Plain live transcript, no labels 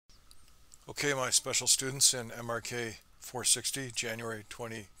Okay, my special students in MRK460, January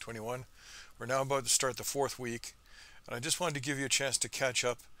 2021. We're now about to start the fourth week, and I just wanted to give you a chance to catch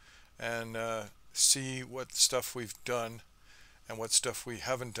up and see what stuff we've done and what stuff we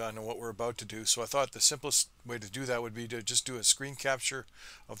haven't done and what we're about to do. So I thought the simplest way to do that would be to just do a screen capture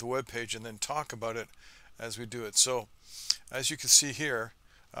of the web page and then talk about it as we do it. So as you can see here,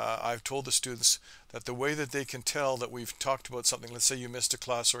 I've told the students that the way that they can tell that we've talked about something, let's say you missed a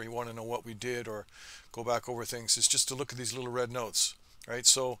class or you want to know what we did or go back over things, is just to look at these little red notes, right?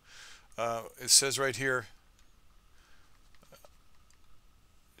 So it says right here,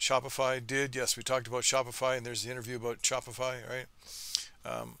 Shopify did, yes, we talked about Shopify, and there's the interview about Shopify, right?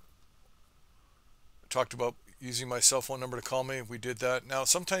 Talked about using my cell phone number to call me, we did that. Now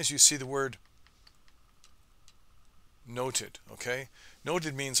sometimes you see the word noted, okay?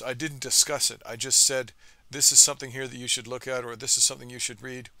 Noted means I didn't discuss it. I just said this is something here that you should look at, or this is something you should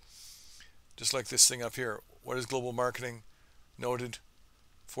read. Just like this thing up here. What is global marketing? Noted.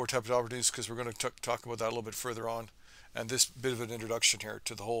 4 types of opportunities, because we're going to talk about that a little bit further on. And this bit of an introduction here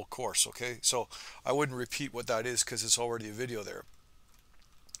to the whole course, okay? So I wouldn't repeat what that is because it's already a video there.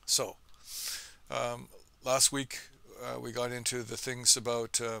 So last week we got into the things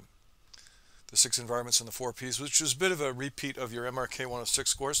about the 6 environments and the 4 Ps, which was a bit of a repeat of your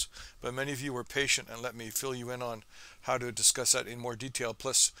MRK460 course, but many of you were patient and let me fill you in on how to discuss that in more detail.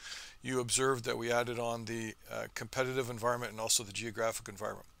 Plus, you observed that we added on the competitive environment and also the geographic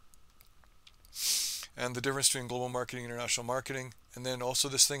environment. And the difference between global marketing and international marketing, and then also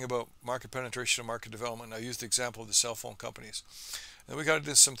this thing about market penetration and market development. I used the example of the cell phone companies. And we got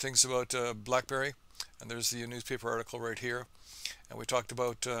into some things about BlackBerry, and there's the newspaper article right here. And we talked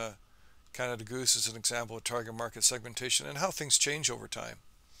about Canada Goose as an example of target market segmentation and how things change over time.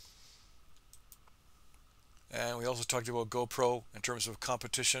 And we also talked about GoPro in terms of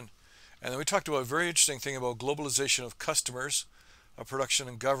competition. And then we talked about a very interesting thing about globalization of customers, of production,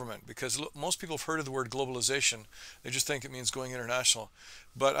 and government, because most people have heard of the word globalization. They just think it means going international.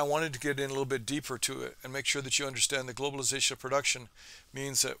 But I wanted to get in a little bit deeper to it and make sure that you understand that globalization of production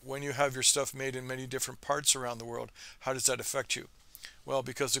means that when you have your stuff made in many different parts around the world, how does that affect you? Well,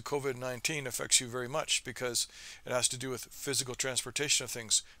 because of COVID-19 affects you very much, because it has to do with physical transportation of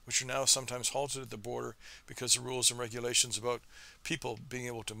things, which are now sometimes halted at the border because of rules and regulations about people being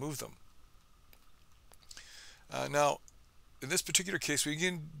able to move them. Now, in this particular case, we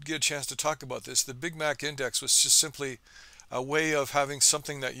didn't get a chance to talk about this. The Big Mac Index was just simply a way of having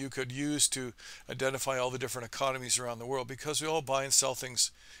something that you could use to identify all the different economies around the world, because we all buy and sell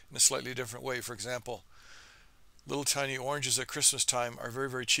things in a slightly different way. For example, little tiny oranges at Christmas time are very,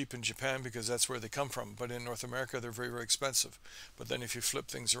 very cheap in Japan because that's where they come from. But in North America, they're very, very expensive. But then if you flip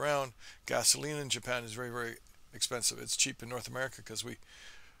things around, gasoline in Japan is very, very expensive. It's cheap in North America because we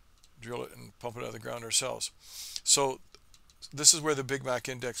drill it and pump it out of the ground ourselves. So this is where the Big Mac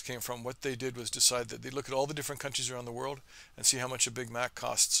Index came from. What they did was decide that they look at all the different countries around the world and see how much a Big Mac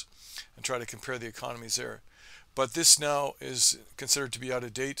costs and try to compare the economies there. But this now is considered to be out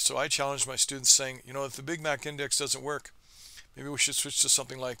of date, so I challenged my students saying, you know, if the Big Mac Index doesn't work, maybe we should switch to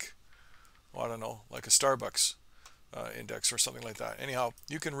something like, well, I don't know, like a Starbucks index or something like that. Anyhow,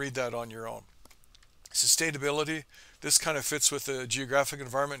 you can read that on your own. Sustainability, this kind of fits with the geographic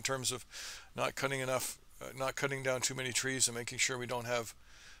environment in terms of not cutting down too many trees and making sure we don't have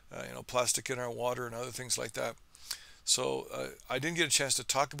plastic in our water and other things like that. So I didn't get a chance to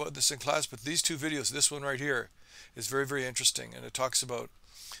talk about this in class, but these 2 videos, this one right here, is very, very interesting, and it talks about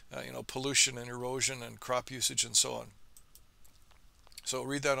pollution and erosion and crop usage and so on. So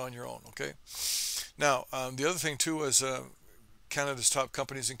read that on your own, okay? Now the other thing too was Canada's top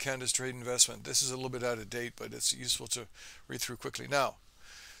companies in Canada's trade investment. This is a little bit out of date, but it's useful to read through quickly. Now,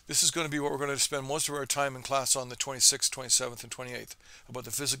 this is going to be what we're going to spend most of our time in class on the 26th, 27th, and 28th, about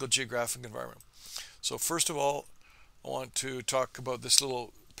the physical geographic environment. So first of all, I want to talk about this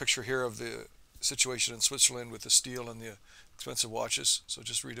little picture here of the situation in Switzerland with the steel and the expensive watches. So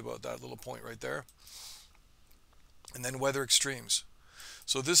just read about that little point right there. And then weather extremes.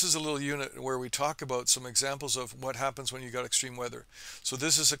 So this is a little unit where we talk about some examples of what happens when you got extreme weather. So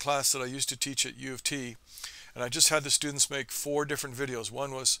this is a class that I used to teach at U of T, and I just had the students make 4 different videos.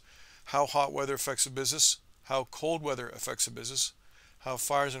 One was how hot weather affects a business, how cold weather affects a business, how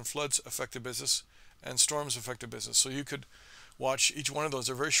fires and floods affect a business, and storms affect a business. So you could watch each one of those.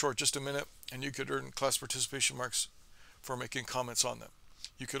 They're very short, just a minute, and you could earn class participation marks for making comments on them.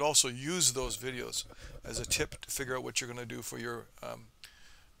 You could also use those videos as a tip to figure out what you're going to do for your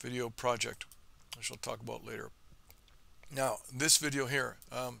video project, which we'll talk about later. Now, this video here,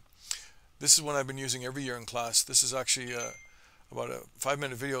 this is one I've been using every year in class. This is actually about a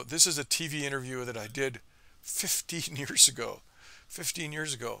 5-minute video. This is a TV interview that I did 15 years ago. 15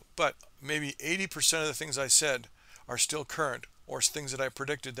 years ago. But maybe 80% of the things I said are still current, or things that I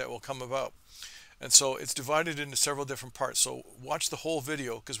predicted that will come about. And so it's divided into several different parts. So watch the whole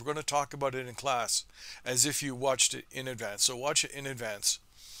video, because we're going to talk about it in class as if you watched it in advance. So watch it in advance.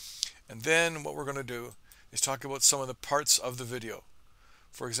 And then what we're going to do is talk about some of the parts of the video.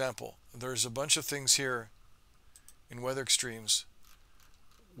 For example, there's a bunch of things here in weather extremes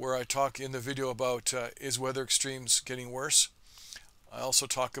where I talk in the video about is weather extremes getting worse. I also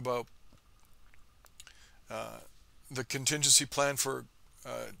talk about the contingency plan for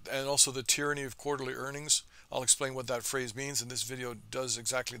and also the tyranny of quarterly earnings. I'll explain what that phrase means, and this video does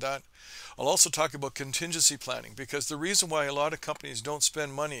exactly that. I'll also talk about contingency planning, because the reason why a lot of companies don't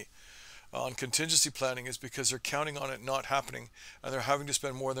spend money on contingency planning is because they're counting on it not happening, and they're having to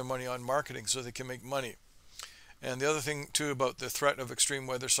spend more of their money on marketing so they can make money. And the other thing too about the threat of extreme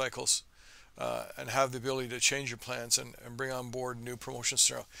weather cycles, and have the ability to change your plans and bring on board new promotion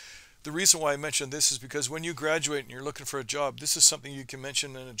scenario. The reason why I mentioned this is because when you graduate and you're looking for a job, this is something you can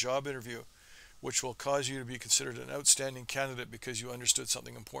mention in a job interview, which will cause you to be considered an outstanding candidate because you understood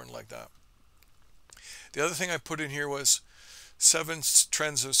something important like that. The other thing I put in here was 7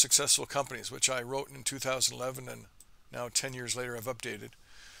 trends of successful companies, which I wrote in 2011, and now 10 years later I've updated,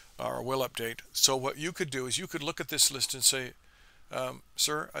 or will update. So what you could do is you could look at this list and say,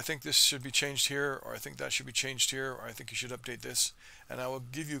 sir, I think this should be changed here, or I think that should be changed here, or I think you should update this. And I will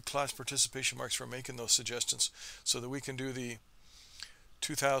give you class participation marks for making those suggestions so that we can do the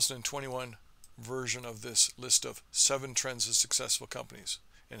 2021 version of this list of 7 trends of successful companies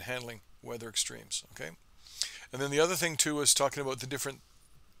in handling weather extremes. Okay. And then the other thing too is talking about the different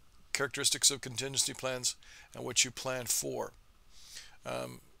characteristics of contingency plans and what you plan for,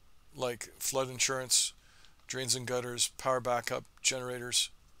 like flood insurance, drains and gutters, power backup, generators,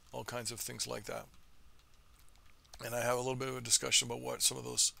 all kinds of things like that. And I have a little bit of a discussion about what some of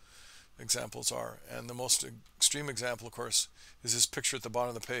those examples are. And the most extreme example, of course, is this picture at the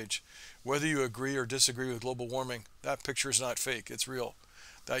bottom of the page. Whether you agree or disagree with global warming, that picture is not fake, it's real.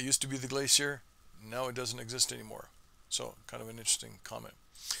 That used to be the glacier, now it doesn't exist anymore. So kind of an interesting comment.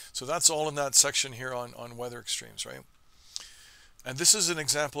 So that's all in that section here on weather extremes, right? And this is an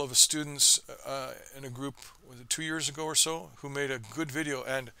example of a student in a group, was it 2 years ago or so, who made a good video.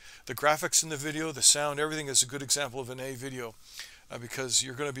 And the graphics in the video, the sound, everything is a good example of an A video, because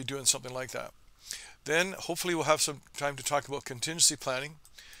you're going to be doing something like that. Then hopefully we'll have some time to talk about contingency planning,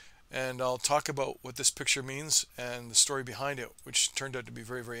 and I'll talk about what this picture means and the story behind it, which turned out to be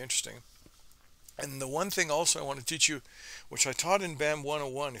very, very interesting. And the one thing also I want to teach you, which I taught in BAM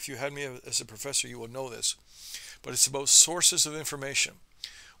 101, if you had me as a professor you will know this, but it's about sources of information.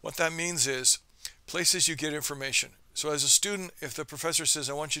 What that means is places you get information. So as a student, if the professor says,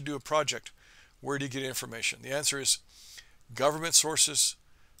 I want you to do a project, where do you get information? The answer is government sources,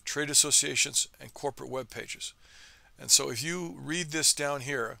 trade associations, and corporate web pages. And so if you read this down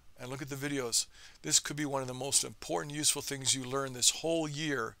here and look at the videos, this could be one of the most important, useful things you learn this whole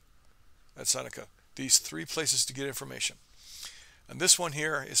year at Seneca. These 3 places to get information. And this one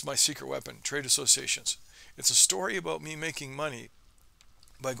here is my secret weapon, trade associations. It's a story about me making money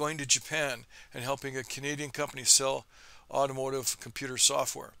by going to Japan and helping a Canadian company sell automotive computer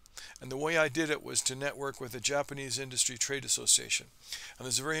software. And the way I did it was to network with the Japanese Industry Trade Association. And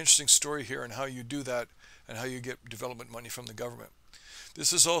there's a very interesting story here on how you do that and how you get development money from the government.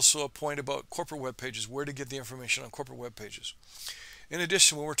 This is also a point about corporate web pages, where to get the information on corporate web pages. In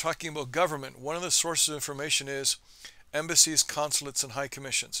addition, when we're talking about government, one of the sources of information is embassies, consulates, and high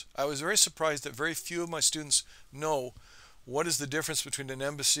commissions. I was very surprised that very few of my students know what is the difference between an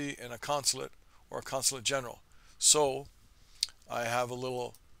embassy and a consulate or a consulate general. So I have a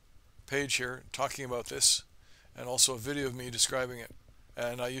little page here talking about this, and also a video of me describing it.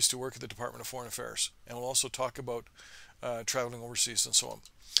 And I used to work at the Department of Foreign Affairs, and we'll also talk about traveling overseas and so on.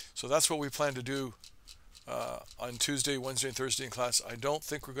 So that's what we plan to do on Tuesday, Wednesday, and Thursday in class. I don't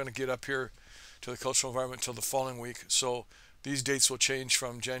think we're going to get up here to the cultural environment until the following week. So these dates will change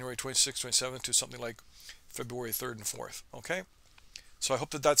from January 26th, 27th to something like February 3rd and 4th. Okay? So I hope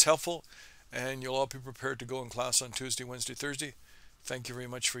that that's helpful, and you'll all be prepared to go in class on Tuesday, Wednesday, Thursday. Thank you very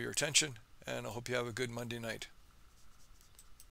much for your attention, and I hope you have a good Monday night.